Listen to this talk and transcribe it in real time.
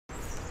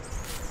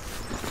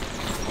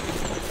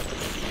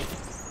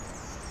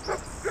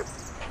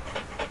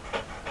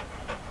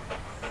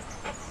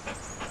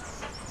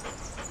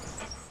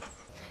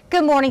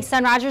Good morning,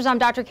 Sunrisers. I'm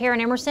Dr.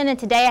 Karen Emerson, and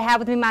today I have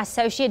with me my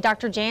associate,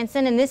 Dr.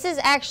 Jansen, and this is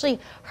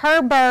actually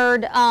her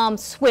bird,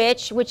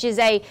 Switch, which is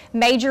a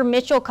major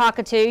Mitchell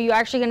cockatoo. You're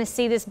actually going to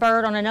see this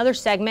bird on another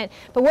segment,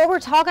 but what we're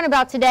talking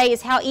about today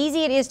is how easy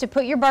it is to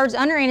put your birds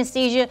under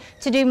anesthesia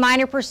to do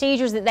minor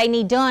procedures that they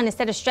need done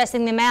instead of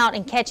stressing them out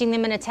and catching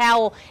them in a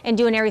towel and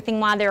doing everything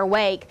while they're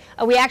awake.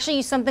 We actually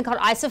use something called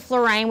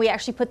isoflurane. We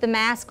actually put the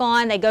mask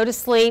on, they go to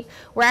sleep.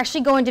 We're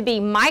actually going to be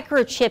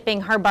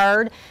microchipping her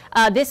bird.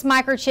 This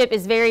microchip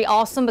is very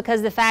awesome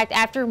because of the fact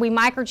after we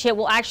microchip,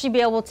 we'll actually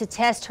be able to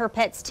test her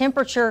pet's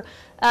temperature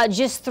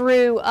just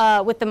through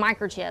with the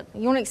microchip.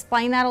 You want to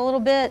explain that a little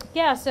bit?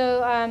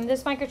 So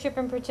this microchip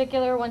in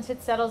particular, once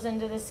it settles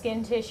into the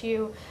skin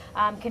tissue,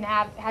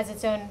 has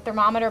its own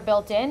thermometer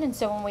built in, and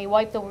so when we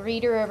wipe the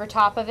reader over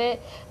top of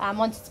it,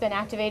 once it's been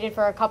activated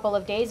for a couple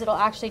of days, it'll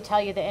actually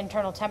tell you the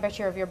internal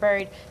temperature of your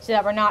bird, so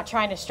that we're not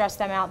trying to stress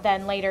them out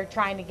then later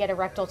trying to get a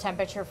rectal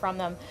temperature from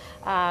them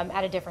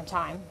at a different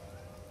time.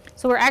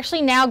 So we're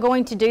actually now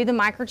going to do the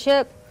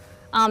microchip.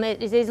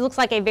 It looks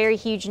like a very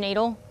huge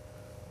needle.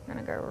 We're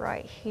going to go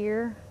right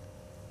here,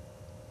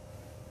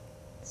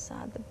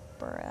 inside the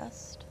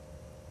breast.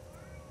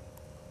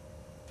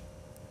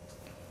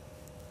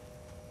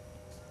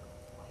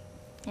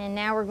 And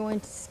now we're going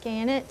to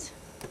scan it.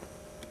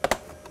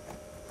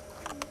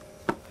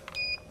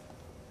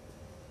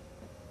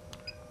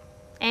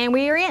 And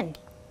we are in.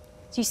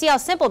 So you see how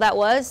simple that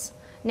was.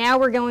 Now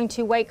we're going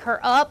to wake her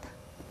up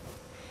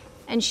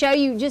and show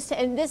you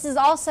and this is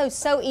also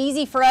so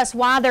easy for us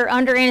while they're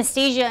under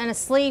anesthesia and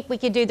asleep. We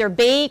could do their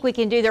beak, we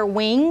can do their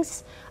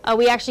wings,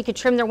 we actually could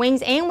trim their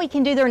wings, and we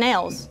can do their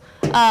nails.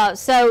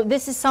 So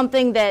this is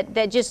something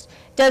that just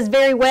does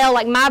very well.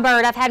 Like my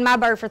bird, I've had my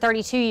bird for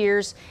 32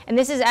 years, and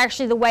this is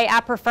actually the way I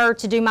prefer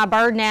to do my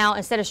bird now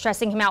instead of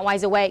stressing him out while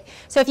he's awake.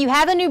 So if you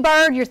have a new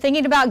bird, you're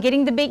thinking about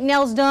getting the beak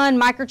nails done,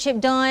 microchip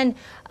done,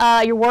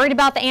 you're worried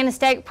about the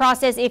anesthetic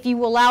process, if you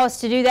will allow us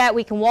to do that,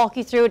 we can walk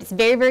you through it. It's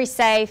very, very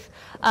safe.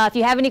 If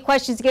you have any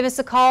questions, give us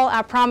a call.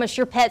 I promise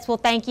your pets will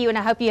thank you, and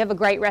I hope you have a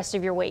great rest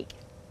of your week.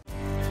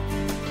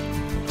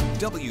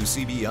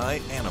 WCBI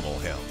Animal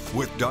Health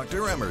with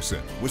Dr.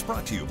 Emerson was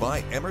brought to you by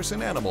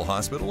Emerson Animal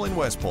Hospital in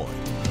West Point.